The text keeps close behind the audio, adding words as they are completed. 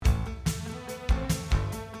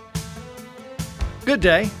Good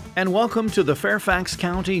day, and welcome to the Fairfax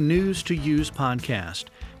County News to Use podcast.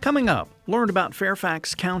 Coming up, learn about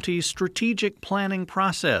Fairfax County's strategic planning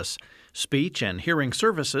process, speech and hearing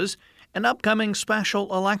services, an upcoming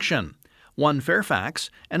special election, One Fairfax,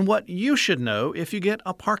 and what you should know if you get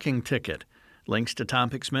a parking ticket. Links to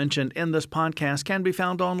topics mentioned in this podcast can be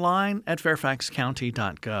found online at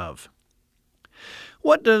fairfaxcounty.gov.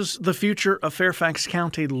 What does the future of Fairfax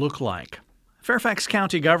County look like? Fairfax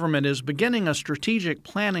County government is beginning a strategic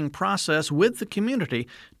planning process with the community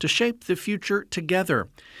to shape the future together.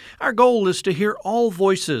 Our goal is to hear all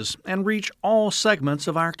voices and reach all segments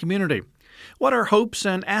of our community. What are hopes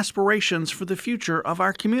and aspirations for the future of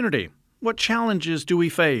our community? What challenges do we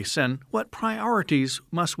face, and what priorities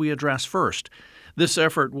must we address first? This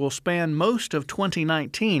effort will span most of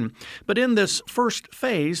 2019, but in this first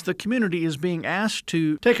phase, the community is being asked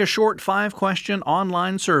to take a short 5-question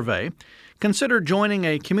online survey, consider joining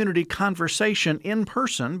a community conversation in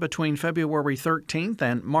person between February 13th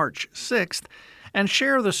and March 6th, and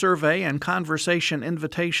share the survey and conversation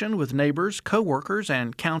invitation with neighbors, coworkers,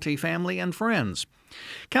 and county family and friends.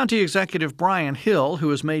 County Executive Brian Hill, who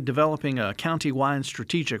has made developing a county-wide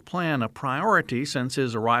strategic plan a priority since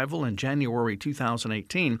his arrival in January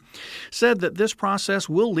 2018, said that this process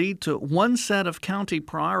will lead to one set of county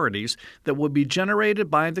priorities that will be generated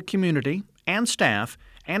by the community and staff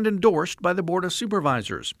and endorsed by the Board of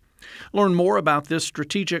Supervisors. Learn more about this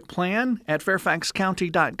strategic plan at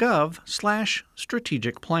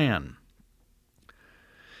fairfaxcounty.gov/strategic plan.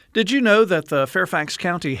 Did you know that the Fairfax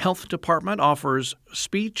County Health Department offers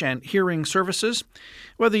speech and hearing services?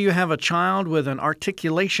 Whether you have a child with an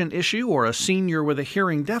articulation issue or a senior with a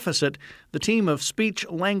hearing deficit, the team of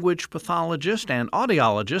speech-language pathologists and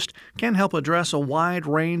audiologists can help address a wide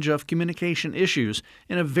range of communication issues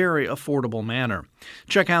in a very affordable manner.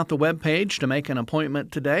 Check out the webpage to make an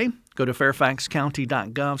appointment today. Go to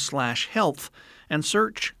fairfaxcounty.gov/health and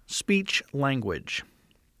search speech language.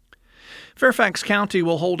 Fairfax County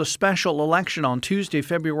will hold a special election on Tuesday,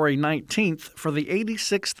 February 19th for the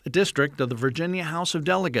 86th District of the Virginia House of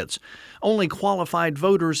Delegates. Only qualified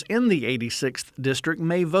voters in the 86th District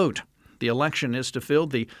may vote. The election is to fill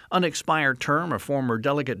the unexpired term of former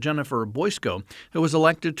Delegate Jennifer Boysko, who was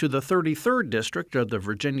elected to the 33rd District of the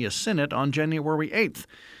Virginia Senate on January 8th.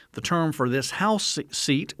 The term for this House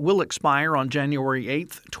seat will expire on January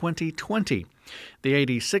 8th, 2020. The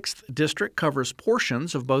 86th District covers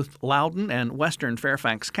portions of both Loudoun and western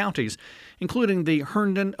Fairfax counties, including the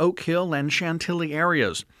Herndon, Oak Hill, and Chantilly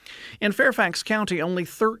areas. In Fairfax County, only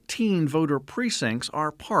 13 voter precincts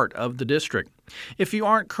are part of the district. If you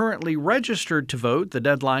aren't currently registered to vote, the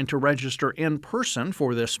deadline to register in person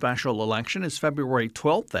for this special election is February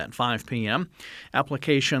 12th at 5 p.m.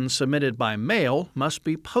 Applications submitted by mail must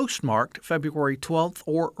be postmarked February 12th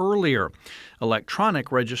or earlier. Electronic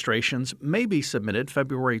registrations may be submitted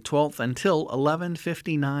February 12th until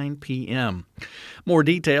 11:59 p.m. More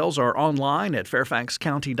details are online at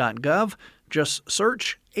fairfaxcounty.gov. Just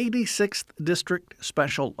search 86th District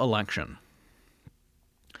Special Election.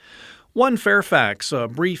 One Fairfax, a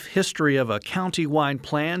brief history of a county-wide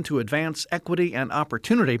plan to advance equity and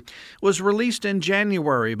opportunity, was released in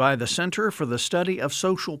January by the Center for the Study of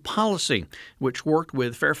Social Policy, which worked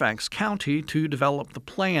with Fairfax County to develop the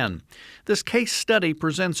plan. This case study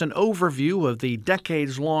presents an overview of the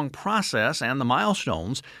decades-long process and the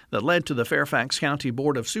milestones that led to the Fairfax County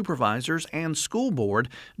Board of Supervisors and School Board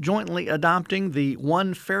jointly adopting the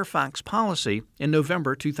One Fairfax policy in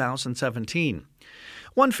November 2017.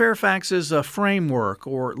 One Fairfax is a framework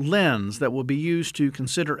or lens that will be used to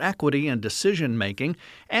consider equity in decision-making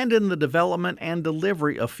and in the development and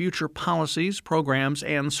delivery of future policies, programs,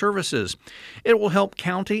 and services. It will help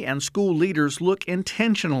county and school leaders look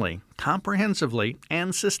intentionally, comprehensively,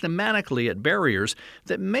 and systematically at barriers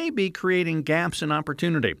that may be creating gaps in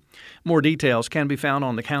opportunity. More details can be found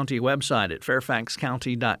on the county website at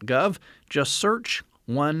fairfaxcounty.gov. Just search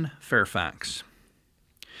One Fairfax.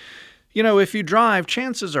 You know, if you drive,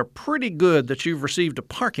 chances are pretty good that you've received a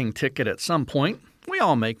parking ticket at some point. We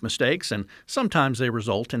all make mistakes, and sometimes they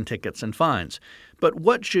result in tickets and fines. But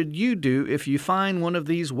what should you do if you find one of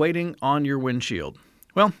these waiting on your windshield?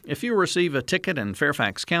 Well, if you receive a ticket in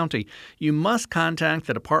Fairfax County, you must contact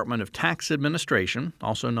the Department of Tax Administration,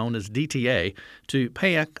 also known as DTA, to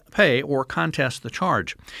pay or contest the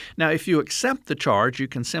charge. Now, if you accept the charge, you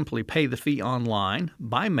can simply pay the fee online,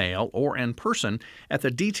 by mail, or in person at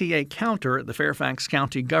the DTA counter at the Fairfax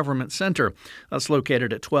County Government Center. That's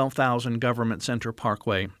located at 12,000 Government Center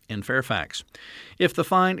Parkway in Fairfax. If the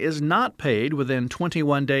fine is not paid within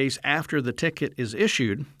 21 days after the ticket is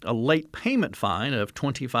issued, a late payment fine of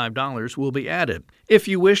 $25 will be added. If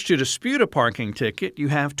you wish to dispute a parking ticket, you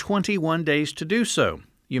have 21 days to do so.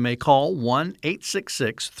 You may call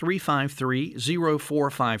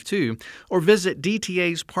 1-866-353-0452 or visit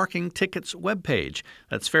DTA's parking tickets webpage.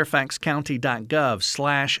 That's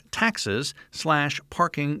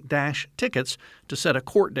fairfaxcounty.gov/taxes/parking-tickets to set a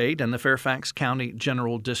court date in the Fairfax County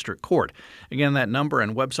General District Court. Again, that number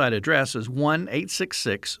and website address is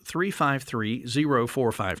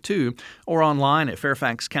 1-866-353-0452 or online at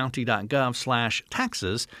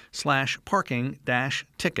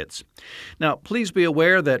fairfaxcounty.gov/taxes/parking-tickets. Now, please be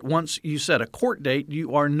aware that once you set a court date,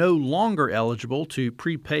 you are no longer eligible to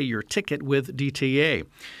prepay your ticket with DTA.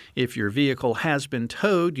 If your vehicle has been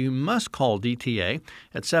towed, you must call DTA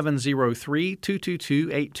at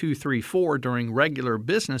 703-222-8234 during regular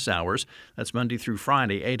business hours, that's Monday through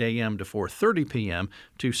Friday, 8 a.m. to 4:30 p.m.,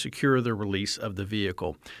 to secure the release of the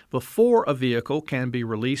vehicle. Before a vehicle can be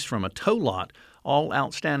released from a tow lot, all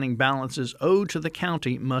outstanding balances owed to the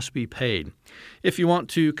county must be paid. If you want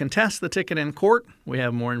to contest the ticket in court, we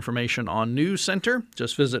have more information on News Center.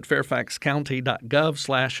 Just visit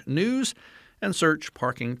fairfaxcounty.gov/news and search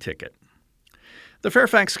parking ticket. The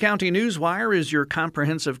Fairfax County Newswire is your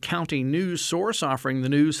comprehensive county news source, offering the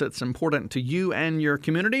news that's important to you and your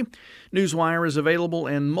community. Newswire is available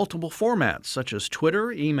in multiple formats, such as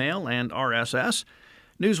Twitter, email, and RSS.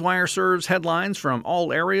 Newswire serves headlines from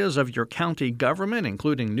all areas of your county government,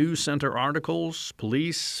 including news center articles,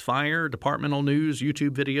 police, fire, departmental news,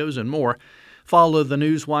 YouTube videos, and more. Follow the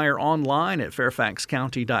Newswire online at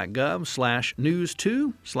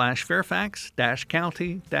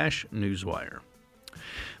fairfaxcounty.gov/news2/Fairfax-County-Newswire.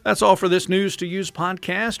 That's all for this News to Use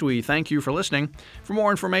podcast. We thank you for listening. For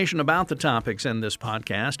more information about the topics in this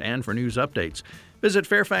podcast and for news updates, visit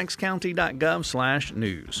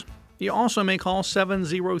fairfaxcounty.gov/news. You also may call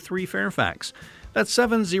 703-FAIRFAX. That's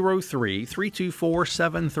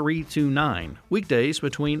 703-324-7329, weekdays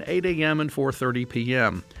between 8 a.m. and 4:30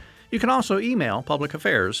 p.m. You can also email Public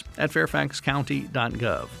Affairs at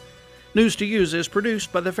fairfaxcounty.gov. News to Use is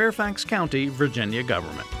produced by the Fairfax County, Virginia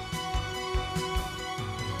government.